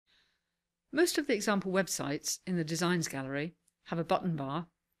Most of the example websites in the Designs gallery have a button bar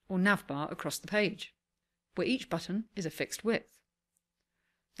or NavBar across the page, where each button is a fixed width.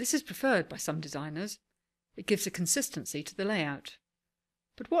 This is preferred by some designers. It gives a consistency to the layout.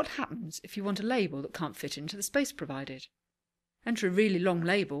 But what happens if you want a label that can't fit into the space provided? Enter a really long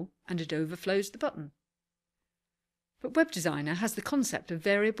label and it overflows the button. But Web Designer has the concept of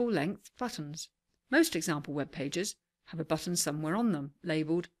variable length buttons. Most example web pages have a button somewhere on them,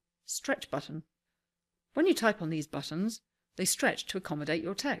 labelled Stretch Button. When you type on these buttons, they stretch to accommodate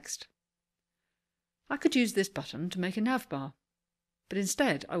your text. I could use this button to make a navbar, but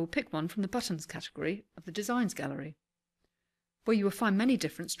instead I will pick one from the Buttons category of the Designs gallery, where you will find many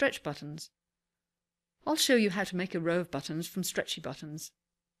different stretch buttons. I'll show you how to make a row of buttons from stretchy buttons.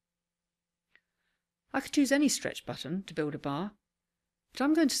 I could use any stretch button to build a bar, but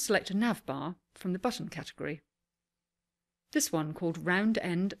I'm going to select a navbar from the Button category. This one called Round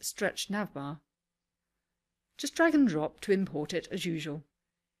End Stretch Navbar. Just drag and drop to import it as usual.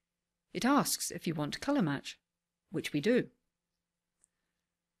 It asks if you want to colour match, which we do.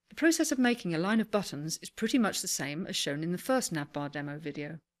 The process of making a line of buttons is pretty much the same as shown in the first navbar demo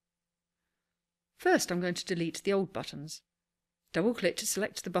video. First, I'm going to delete the old buttons. Double-click to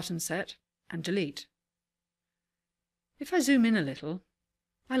select the button set and delete. If I zoom in a little,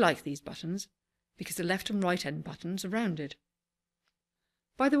 I like these buttons because the left and right end buttons are rounded.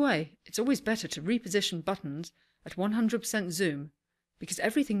 By the way, it's always better to reposition buttons at 100% zoom because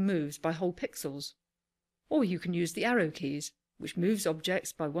everything moves by whole pixels, or you can use the arrow keys, which moves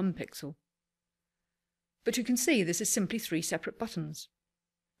objects by 1 pixel. But you can see this is simply 3 separate buttons,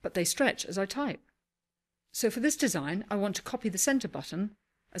 but they stretch as I type. So for this design, I want to copy the center button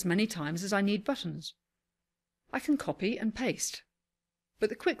as many times as I need buttons. I can copy and paste, but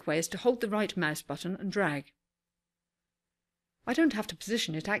the quick way is to hold the right mouse button and drag. I don't have to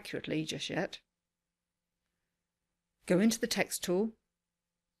position it accurately just yet. Go into the text tool,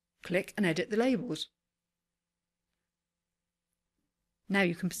 click and edit the labels. Now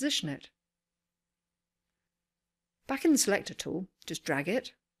you can position it. Back in the selector tool, just drag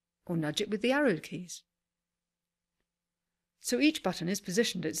it or nudge it with the arrow keys. So each button is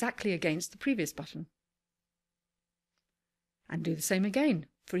positioned exactly against the previous button. And do the same again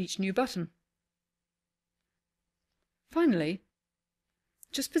for each new button. Finally,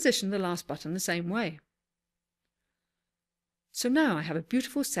 just position the last button the same way. So now I have a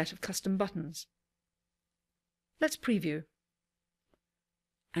beautiful set of custom buttons. Let's preview.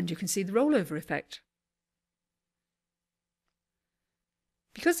 And you can see the rollover effect.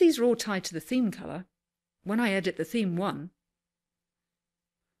 Because these are all tied to the theme colour, when I edit the theme 1,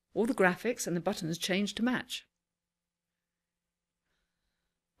 all the graphics and the buttons change to match.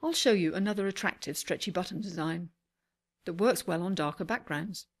 I'll show you another attractive stretchy button design that works well on darker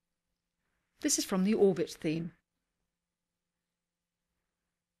backgrounds. This is from the Orbit theme.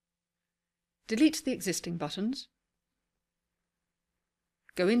 Delete the existing buttons.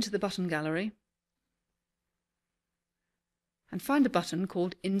 Go into the button gallery and find a button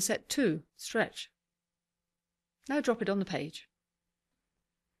called Inset 2 Stretch. Now drop it on the page.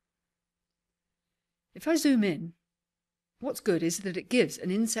 If I zoom in, what's good is that it gives an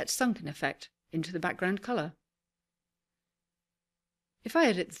inset sunken effect into the background colour. If I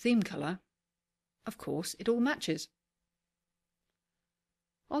edit the theme colour, of course it all matches.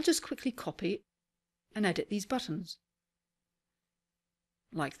 I'll just quickly copy and edit these buttons,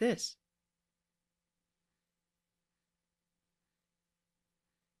 like this.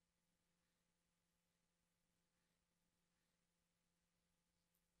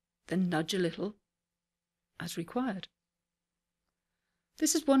 Then nudge a little as required.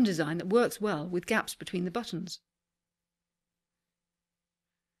 This is one design that works well with gaps between the buttons.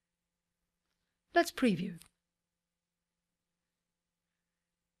 Let's preview.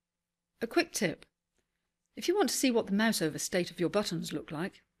 A quick tip. If you want to see what the mouse over state of your buttons look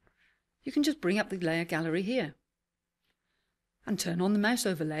like, you can just bring up the layer gallery here and turn on the mouse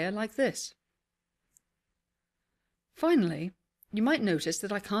over layer like this. Finally, you might notice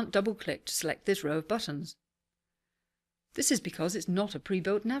that I can't double click to select this row of buttons. This is because it's not a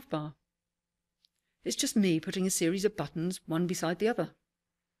pre-built navbar. It's just me putting a series of buttons one beside the other.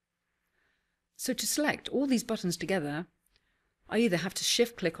 So to select all these buttons together, I either have to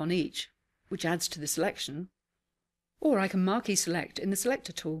shift click on each, which adds to the selection, or I can marquee select in the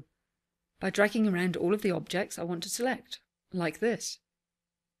selector tool by dragging around all of the objects I want to select, like this.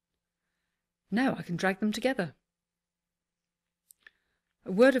 Now I can drag them together.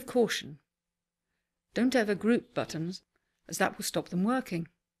 A word of caution: don't ever group buttons, as that will stop them working.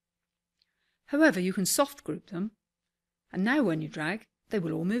 However, you can soft group them, and now when you drag, they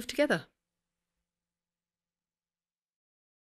will all move together.